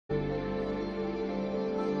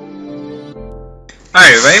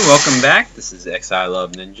Alright everybody, welcome back. This is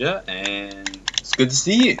xIloveninja, and it's good to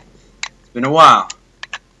see you. It's been a while.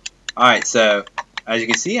 Alright, so as you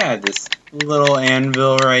can see, I have this little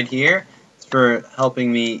anvil right here. It's for helping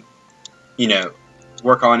me,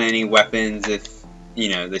 work on any weapons if,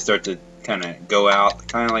 they start to kind of go out.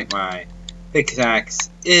 Kind of like my pickaxe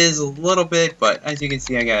is a little bit, but as you can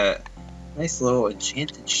see, I got a nice little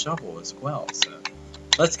enchanted shovel as well. So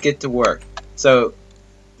let's get to work. So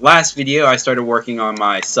last video I started working on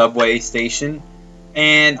my subway station,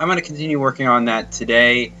 and I'm going to continue working on that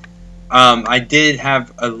today. I did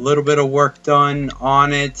have a little bit of work done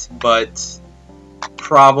on it, but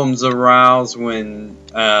problems arose when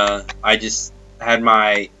I just had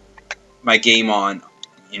my game on,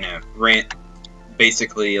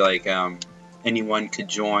 basically like anyone could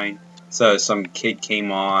join. So some kid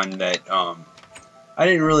came on that I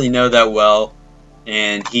didn't really know that well,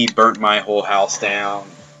 and he burnt my whole house down.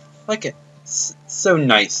 Like so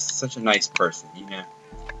nice, such a nice person,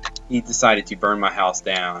 He decided to burn my house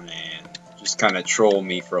down and just kind of troll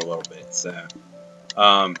me for a little bit. So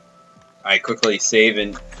I quickly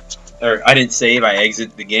I didn't save. I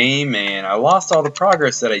exited the game, and I lost all the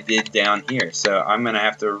progress that I did down here. So I'm gonna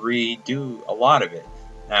have to redo a lot of it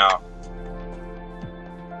now.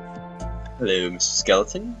 Hello, Mr.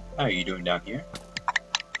 Skeleton. How are you doing down here?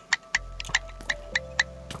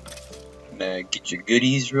 Get your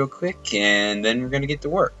goodies real quick, and then we're gonna get to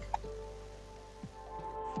work.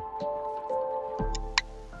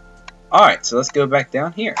 Alright, so let's go back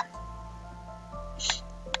down here.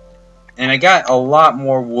 And I got a lot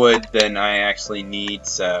more wood than I actually need,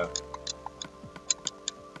 so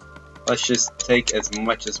let's just take as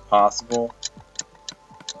much as possible.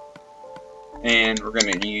 And we're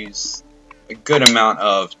gonna use a good amount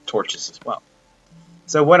of torches as well.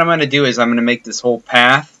 So what I'm gonna do is I'm gonna make this whole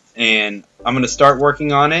path, and I'm going to start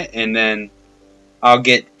working on it, and then I'll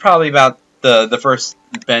get probably about the first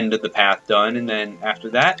bend of the path done, and then after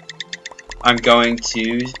that I'm going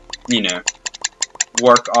to,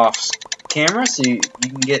 work off camera so you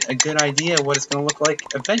can get a good idea of what it's going to look like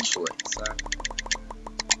eventually. So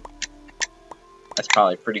that's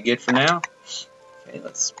probably pretty good for now. Okay,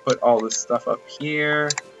 let's put all this stuff up here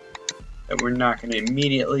that we're not going to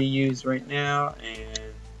immediately use right now, and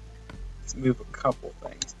let's move a couple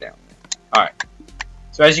things down there. Alright,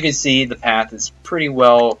 so as you can see, the path is pretty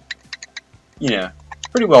well,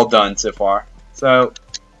 pretty well done so far. So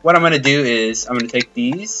what I'm going to do is I'm going to take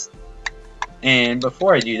these, and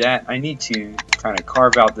before I do that, I need to kind of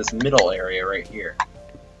carve out this middle area right here.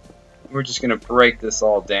 We're just going to break this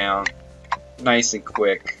all down nice and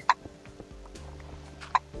quick.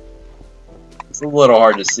 It's a little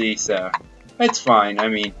hard to see, so it's fine. I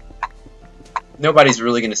mean, nobody's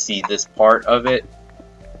really going to see this part of it.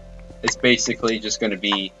 It's basically just going to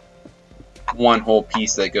be one whole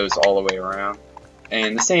piece that goes all the way around.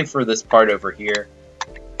 And the same for this part over here.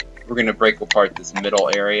 We're going to break apart this middle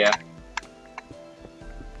area.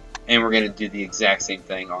 And we're going to do the exact same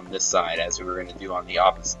thing on this side as we were going to do on the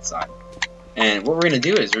opposite side. And what we're going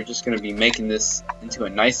to do is we're just going to be making this into a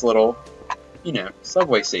nice little,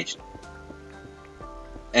 subway station.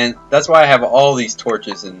 And that's why I have all these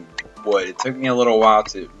torches and wood. It took me a little while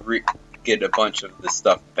to get a bunch of the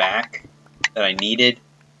stuff back that I needed.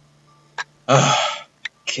 Ugh,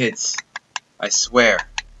 kids, I swear,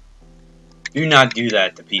 do not do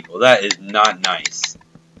that to people. That is not nice.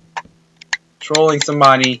 Trolling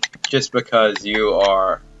somebody just because you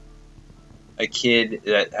are a kid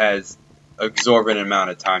that has an exorbitant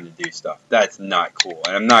amount of time to do stuff. That's not cool.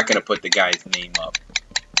 And I'm not going to put the guy's name up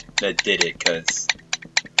that did it, because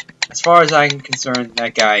as far as I'm concerned,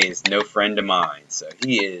 that guy is no friend of mine. So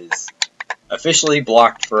he is officially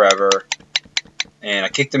blocked forever. And I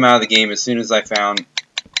kicked him out of the game as soon as I found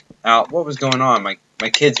out what was going on. My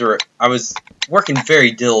kids were... I was working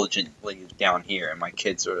very diligently down here, and my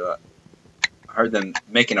kids were... I heard them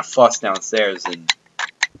making a fuss downstairs, and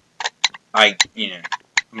I'm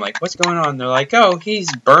like, what's going on? They're like, oh,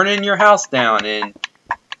 he's burning your house down, and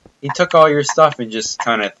he took all your stuff and just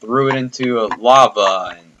kind of threw it into a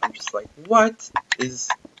lava. And I'm just like, what is...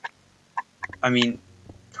 I mean,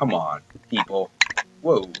 come on, people.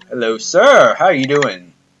 Whoa, hello, sir. How are you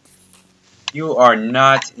doing? You are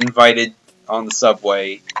not invited on the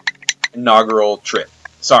subway inaugural trip.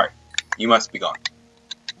 Sorry, you must be gone.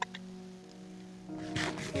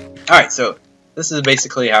 Alright, so this is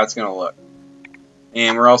basically how it's going to look.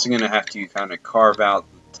 And we're also going to have to kind of carve out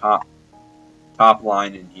the top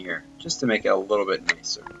line in here, just to make it a little bit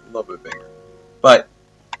nicer, a little bit bigger. But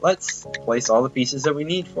let's place all the pieces that we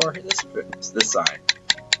need for this side.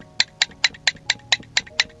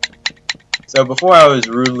 So before I was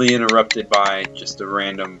rudely interrupted by just a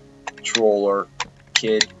random troll or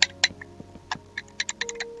kid,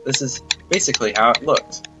 this is basically how it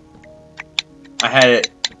looked. I had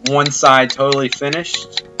it one side totally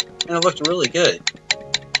finished, and it looked really good.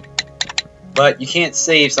 But you can't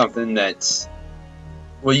save something that's...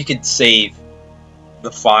 Well, you could save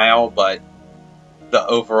the file, but the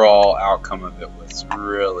overall outcome of it was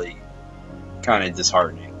really kind of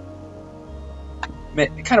disheartening.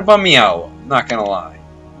 It kind of bummed me out a little, not gonna lie,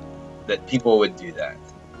 that people would do that.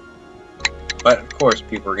 But of course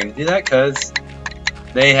people are gonna do that because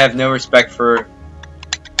they have no respect for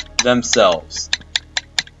themselves.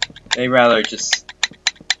 They rather just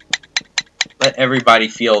let everybody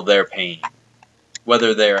feel their pain,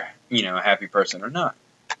 whether they're, you know, a happy person or not.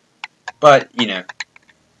 But, you know,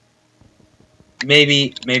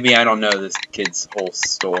 maybe I don't know this kid's whole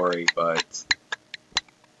story, but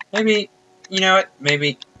maybe, you know what,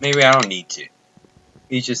 maybe I don't need to.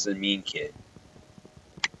 He's just a mean kid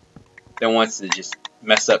that wants to just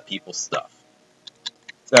mess up people's stuff.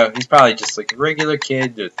 So he's probably just like a regular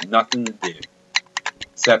kid with nothing to do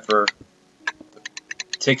except for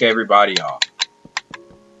tick everybody off.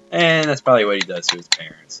 And that's probably what he does to his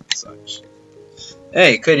parents and such.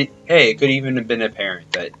 Hey, it could even have been a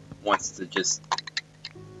parent that wants to just,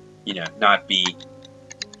 you know, not be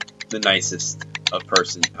the nicest of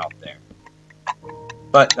person out there.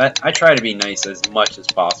 But I try to be nice as much as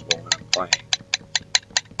possible when I'm playing.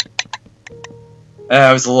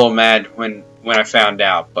 I was a little mad when I found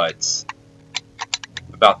out, but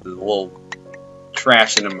about the little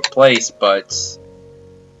trash in my place. But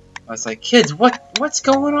I was like, kids, what's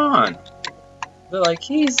going on? They're like,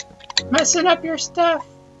 he's messing up your stuff.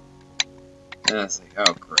 And I was like,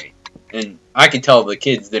 oh great. And I could tell the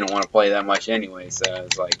kids didn't want to play that much anyway, so I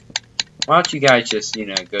was like, why don't you guys just, you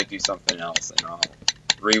know, go do something else, and I'll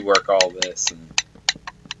rework all this. And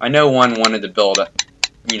I know one wanted to build a,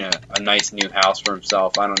 you know, a nice new house for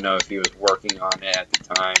himself. I don't know if he was working on it at the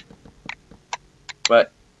time,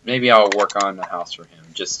 but maybe I'll work on a house for him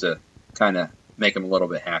just to kind of make him a little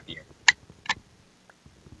bit happier.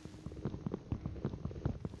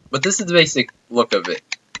 But this is the basic look of it.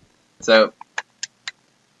 So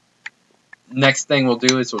next thing we'll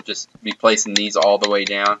do is we'll just be placing these all the way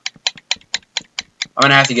down. I'm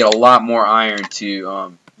gonna have to get a lot more iron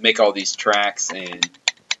to make all these tracks, and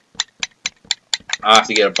I'll have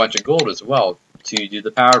to get a bunch of gold as well to do the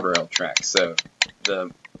power rail tracks. So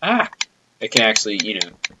it can actually, you know,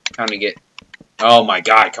 kind of get. Oh my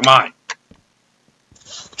God! Come on,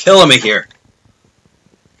 killing me here.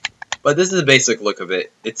 But this is the basic look of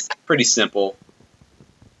it. It's pretty simple,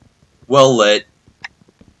 well lit,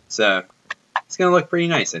 so it's gonna look pretty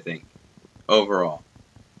nice, I think, overall.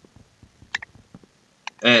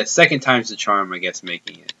 Second time's the charm, I guess,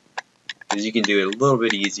 making it. Because you can do it a little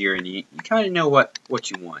bit easier, and you kind of know what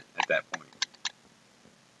you want at that point.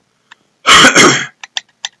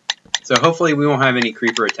 So hopefully we won't have any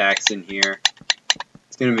creeper attacks in here.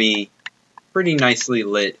 It's going to be pretty nicely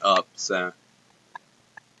lit up, so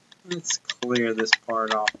let's clear this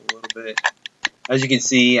part off a little bit. As you can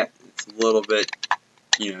see, it's a little bit,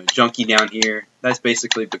 you know, junky down here. That's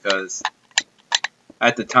basically because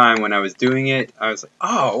at the time when I was doing it, I was like,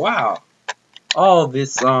 oh wow, all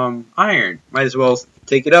this iron, might as well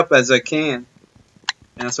take it up as I can,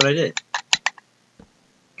 and that's what I did.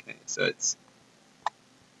 Okay, so it's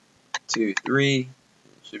 2, 3, it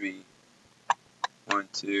should be 1,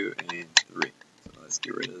 2, and 3. So let's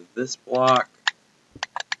get rid of this block,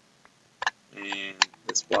 and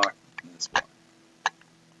this block, and this block,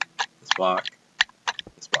 this block,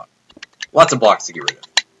 this block. Lots of blocks to get rid of.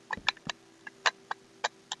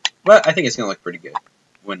 But I think it's going to look pretty good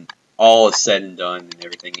when all is said and done and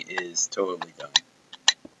everything is totally done.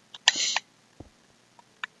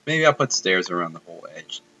 Maybe I'll put stairs around the whole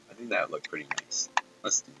edge. I think that would look pretty nice.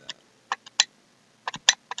 Let's do that.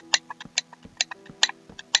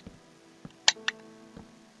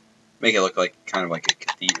 Make it look like kind of like a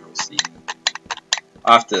cathedral scene.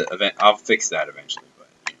 I'll fix that eventually, but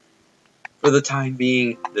you know, for the time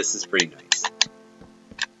being, this is pretty nice.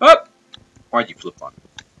 Oh! Why'd you flip on me?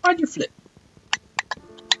 Why'd you flip?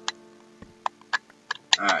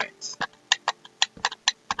 Alright.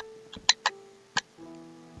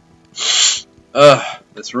 Ugh,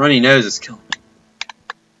 this runny nose is killing me.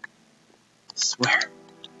 I swear.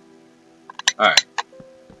 Alright.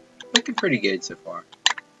 Looking pretty good so far.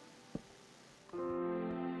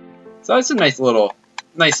 So it's a nice little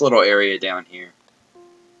area down here.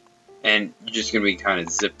 And you're just gonna be kind of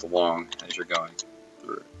zipped along as you're going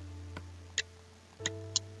through.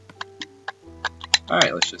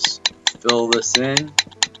 Alright, let's just fill this in.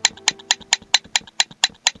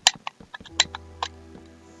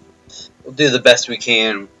 do the best we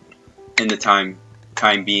can in the time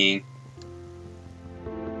being.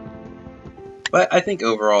 But I think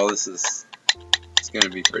overall it's going to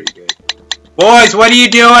be pretty good. Boys, what are you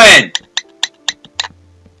doing?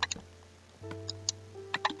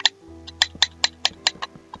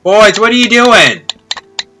 Boys, what are you doing?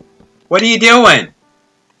 What are you doing?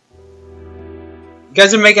 You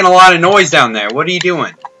guys are making a lot of noise down there. What are you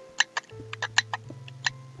doing?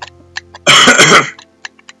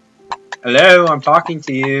 Hello, I'm talking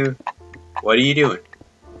to you. What are you doing?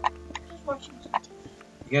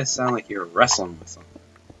 You guys sound like you're wrestling with something.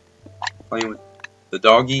 Playing with the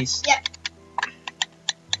doggies? Yep.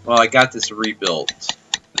 Well, I got this rebuilt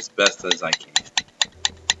as best as I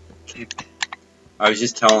can. I was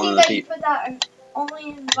just telling the people. Put that only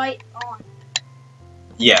invite on.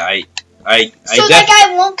 Yeah, So that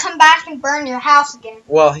guy won't come back and burn your house again.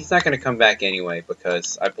 Well, he's not going to come back anyway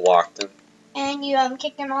because I blocked him. And you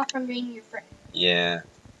kicked him off from being your friend. Yeah.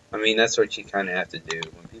 I mean, that's what you kind of have to do.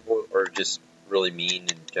 When people are just really mean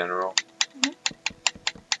in general, you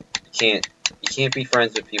can't be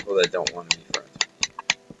friends with people that don't want to be friends with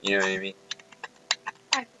you. You know what I mean?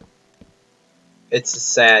 It's a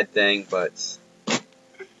sad thing, but...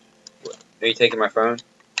 Are you taking my phone?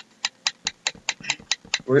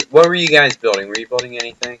 What were you guys building? Were you building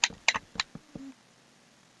anything?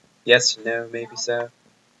 Yes, no, maybe so?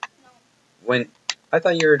 No. I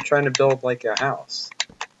thought you were trying to build like a house.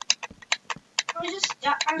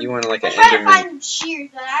 You wanted like an Enderman. I tried to find shears,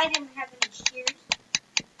 but I didn't have any shears.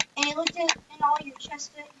 And I looked in all your chests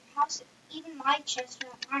at your house, even my chest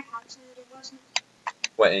at my house, and there wasn't.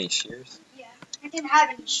 What, any shears? Yeah, I didn't have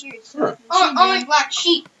any shears. So Only black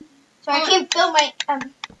sheep. So I can't build my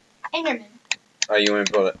Enderman. Oh, you want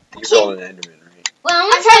to build it? You build an Enderman, right? Well,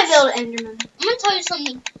 I'm trying to build an Enderman. I'm gonna tell you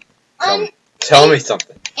something. Tell me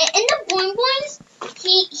something. In the Boing Boings,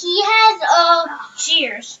 he has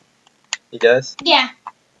shears. He does? Yeah.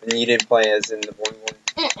 And you didn't play as in the Boing Boing?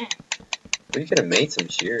 Mm-mm. Well, you could have made some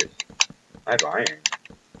shears. I have iron.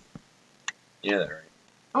 You know that, right?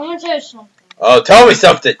 I'm gonna tell you something. Oh, tell me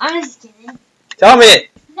something! I'm just kidding. Tell me it!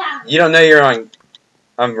 No. You don't know you're on...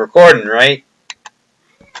 I'm recording, right?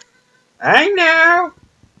 I know!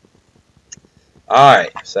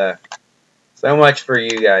 Alright, so much for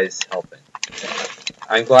you guys helping.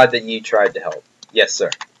 I'm glad that you tried to help. Yes,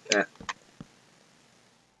 sir.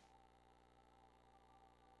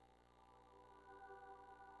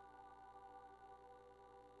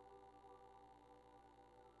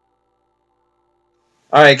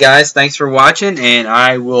 Alright guys, thanks for watching, and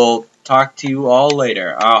I will talk to you all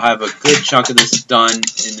later. I'll have a good chunk of this done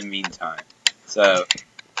in the meantime. So,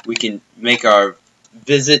 we can make our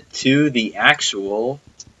visit to the actual,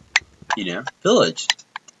 village.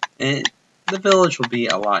 And the village will be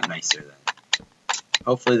a lot nicer then.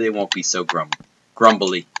 Hopefully they won't be so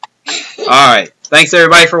grumbly. Alright, thanks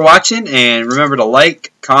everybody for watching, and remember to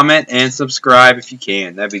like, comment, and subscribe if you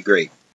can. That'd be great.